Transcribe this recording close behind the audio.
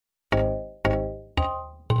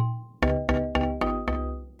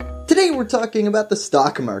Today we're talking about the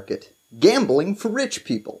stock market, gambling for rich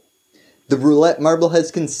people. The roulette marble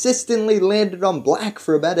has consistently landed on black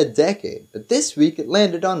for about a decade, but this week it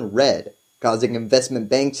landed on red, causing investment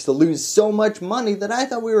banks to lose so much money that I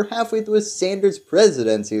thought we were halfway through a Sanders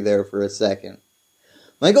presidency there for a second.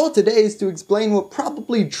 My goal today is to explain what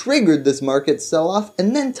probably triggered this market sell-off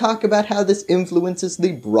and then talk about how this influences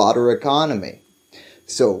the broader economy.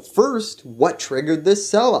 So first, what triggered this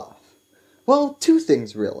sell-off? Well, two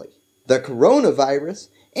things really. The coronavirus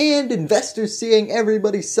and investors seeing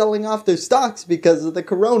everybody selling off their stocks because of the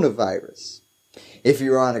coronavirus. If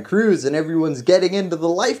you're on a cruise and everyone's getting into the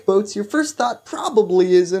lifeboats, your first thought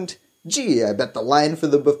probably isn't, gee, I bet the line for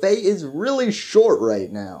the buffet is really short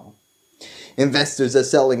right now. Investors are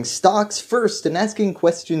selling stocks first and asking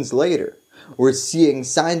questions later. We're seeing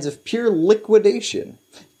signs of pure liquidation.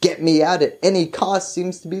 Get me out at any cost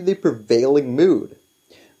seems to be the prevailing mood.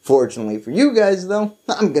 Fortunately for you guys though,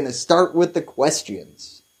 I'm gonna start with the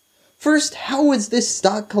questions. First, how was this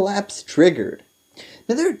stock collapse triggered?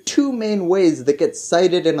 Now there are two main ways that get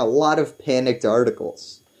cited in a lot of panicked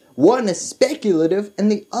articles. One is speculative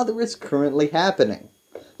and the other is currently happening.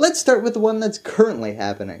 Let's start with the one that's currently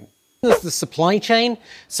happening. There's the supply chain,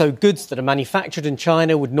 so goods that are manufactured in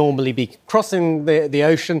China would normally be crossing the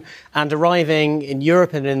ocean and arriving in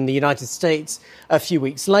Europe and in the United States a few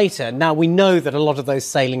weeks later. Now, we know that a lot of those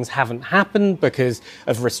sailings haven't happened because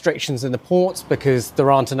of restrictions in the ports, because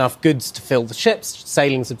there aren't enough goods to fill the ships.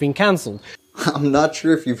 Sailings have been cancelled. I'm not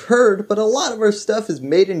sure if you've heard, but a lot of our stuff is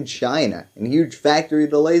made in China, and huge factory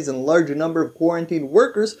delays and large number of quarantined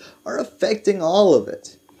workers are affecting all of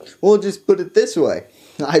it. We'll just put it this way.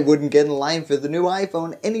 I wouldn't get in line for the new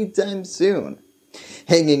iPhone anytime soon.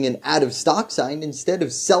 Hanging an out-of-stock sign instead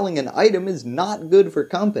of selling an item is not good for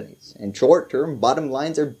companies, and short-term bottom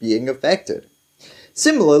lines are being affected.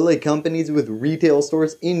 Similarly, companies with retail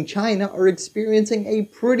stores in China are experiencing a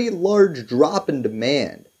pretty large drop in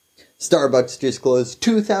demand. Starbucks just closed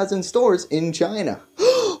 2,000 stores in China.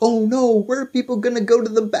 Oh no, where are people gonna go to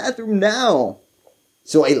the bathroom now?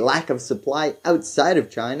 So a lack of supply outside of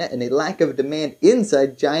China and a lack of demand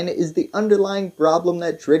inside China is the underlying problem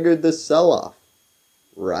that triggered the sell-off.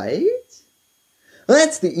 Right? Well,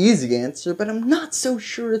 that's the easy answer, but I'm not so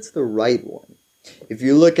sure it's the right one. If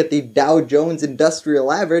you look at the Dow Jones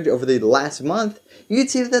Industrial Average over the last month, you'd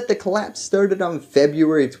see that the collapse started on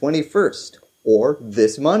February 21st, or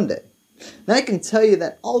this Monday. Now I can tell you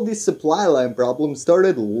that all these supply line problems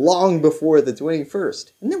started long before the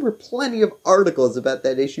 21st, and there were plenty of articles about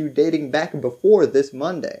that issue dating back before this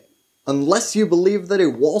Monday. Unless you believe that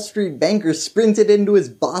a Wall Street banker sprinted into his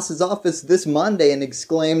boss's office this Monday and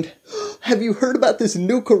exclaimed, "Have you heard about this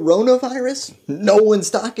new coronavirus? No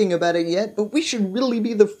one's talking about it yet, but we should really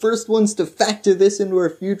be the first ones to factor this into our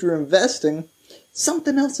future investing."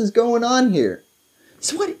 Something else is going on here.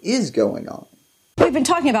 So what is going on? We've been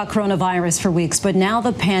talking about coronavirus for weeks, but now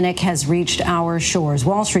the panic has reached our shores.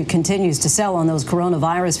 Wall Street continues to sell on those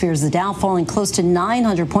coronavirus fears. The Dow falling close to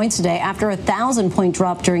 900 points today after a 1,000-point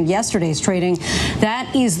drop during yesterday's trading.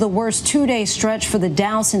 That is the worst two-day stretch for the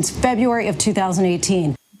Dow since February of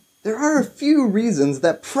 2018. There are a few reasons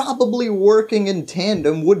that probably working in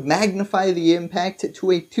tandem would magnify the impact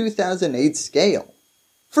to a 2008 scale.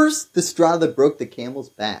 First, the straw that broke the camel's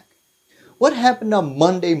back. What happened on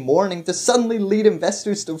Monday morning to suddenly lead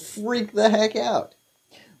investors to freak the heck out?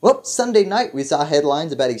 Well, Sunday night we saw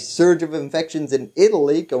headlines about a surge of infections in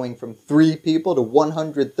Italy going from 3 people to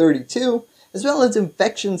 132, as well as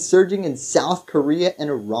infections surging in South Korea and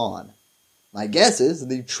Iran. My guess is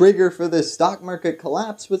the trigger for this stock market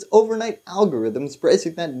collapse was overnight algorithms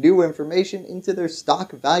pressing that new information into their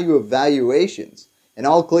stock value evaluations, and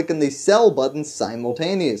all clicking the sell button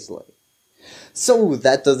simultaneously. So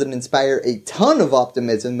that doesn't inspire a ton of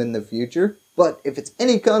optimism in the future, but if it's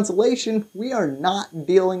any consolation, we are not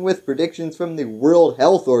dealing with predictions from the World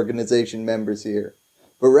Health Organization members here,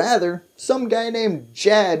 but rather some guy named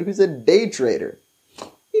Chad who's a day trader.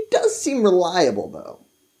 He does seem reliable though.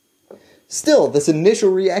 Still, this initial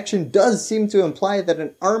reaction does seem to imply that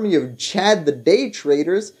an army of Chad the day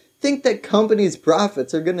traders think that companies'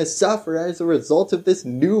 profits are going to suffer as a result of this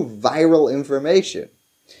new viral information.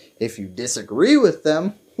 If you disagree with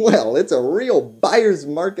them, well, it's a real buyer's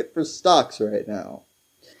market for stocks right now.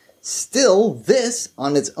 Still, this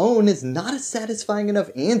on its own is not a satisfying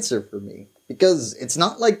enough answer for me, because it's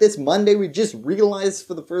not like this Monday we just realized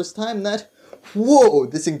for the first time that, whoa,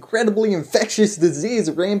 this incredibly infectious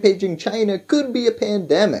disease rampaging China could be a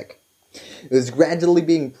pandemic. It was gradually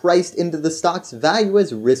being priced into the stock's value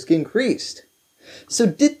as risk increased. So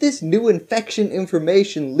did this new infection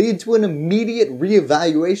information lead to an immediate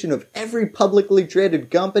reevaluation of every publicly traded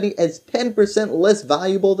company as 10% less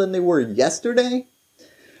valuable than they were yesterday?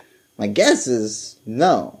 My guess is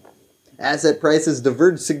no. Asset prices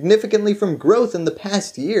diverged significantly from growth in the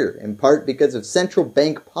past year, in part because of central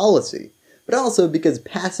bank policy, but also because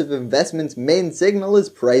passive investment's main signal is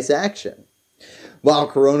price action.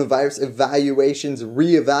 While coronavirus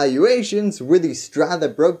reevaluations were the straw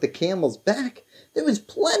that broke the camel's back, there was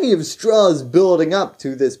plenty of straws building up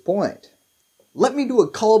to this point. Let me do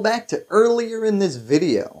a callback to earlier in this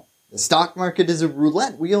video. The stock market is a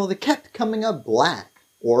roulette wheel that kept coming up black,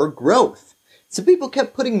 or growth. So people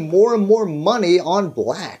kept putting more and more money on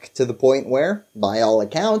black, to the point where, by all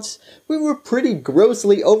accounts, we were pretty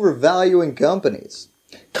grossly overvaluing companies.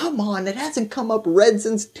 Come on, it hasn't come up red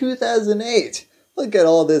since 2008. Look at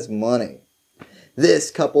all this money.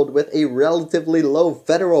 This, coupled with a relatively low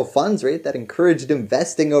federal funds rate that encouraged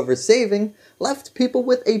investing over saving, left people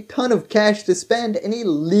with a ton of cash to spend in a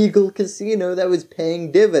legal casino that was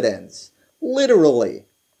paying dividends. Literally.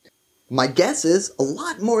 My guess is a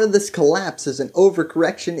lot more of this collapse is an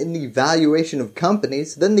overcorrection in the valuation of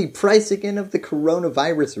companies than the pricing in of the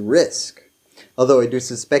coronavirus risk. Although I do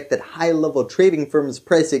suspect that high-level trading firms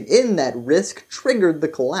pricing in that risk triggered the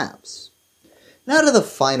collapse. Now to the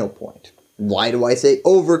final point. Why do I say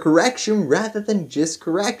overcorrection rather than just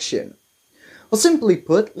correction? Well, simply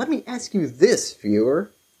put, let me ask you this,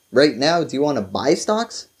 viewer. Right now, do you want to buy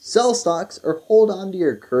stocks, sell stocks, or hold on to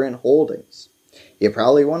your current holdings? You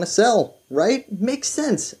probably want to sell, right? Makes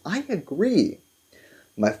sense. I agree.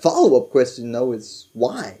 My follow-up question, though, is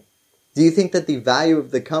why? Do you think that the value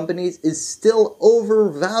of the companies is still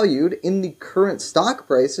overvalued in the current stock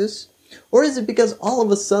prices? Or is it because all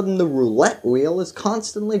of a sudden the roulette wheel is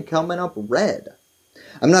constantly coming up red?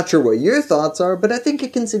 I'm not sure what your thoughts are, but I think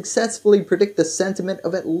it can successfully predict the sentiment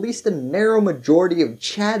of at least a narrow majority of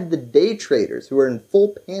Chad the day traders who are in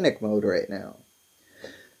full panic mode right now.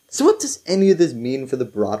 So what does any of this mean for the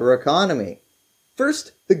broader economy?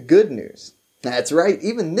 First, the good news. That's right,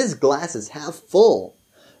 even this glass is half full.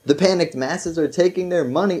 The panicked masses are taking their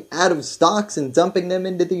money out of stocks and dumping them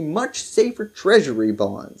into the much safer treasury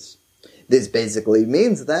bonds. This basically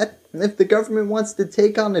means that if the government wants to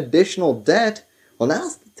take on additional debt, well,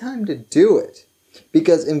 now's the time to do it.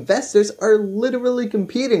 Because investors are literally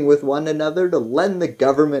competing with one another to lend the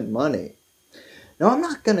government money. Now, I'm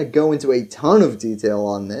not going to go into a ton of detail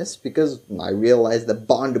on this because I realize that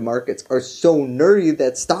bond markets are so nerdy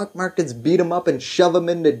that stock markets beat them up and shove them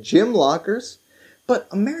into gym lockers. But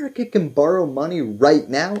America can borrow money right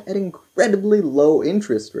now at incredibly low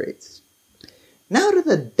interest rates. Now to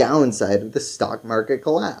the downside of the stock market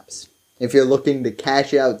collapse. If you're looking to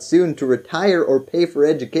cash out soon to retire or pay for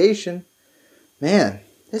education, man,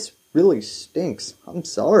 this really stinks. I'm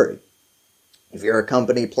sorry. If you're a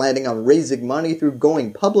company planning on raising money through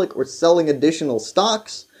going public or selling additional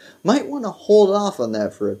stocks, might want to hold off on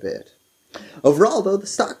that for a bit. Overall, though, the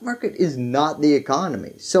stock market is not the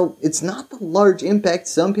economy, so it's not the large impact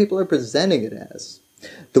some people are presenting it as.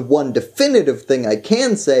 The one definitive thing I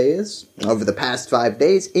can say is, over the past 5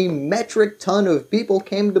 days, a metric ton of people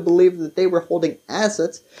came to believe that they were holding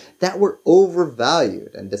assets that were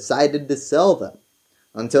overvalued and decided to sell them.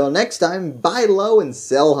 Until next time, buy low and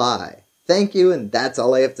sell high. Thank you, and that's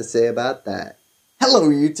all I have to say about that. Hello,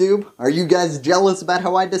 YouTube. Are you guys jealous about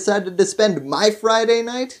how I decided to spend my Friday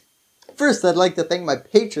night? First, I'd like to thank my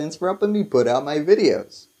patrons for helping me put out my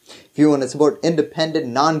videos. If you want to support independent,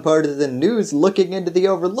 nonpartisan news looking into the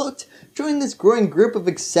overlooked, join this growing group of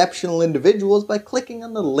exceptional individuals by clicking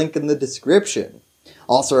on the link in the description.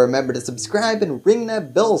 Also remember to subscribe and ring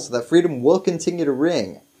that bell so that freedom will continue to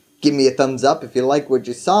ring. Give me a thumbs up if you like what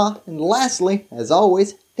you saw, and lastly, as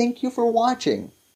always, thank you for watching.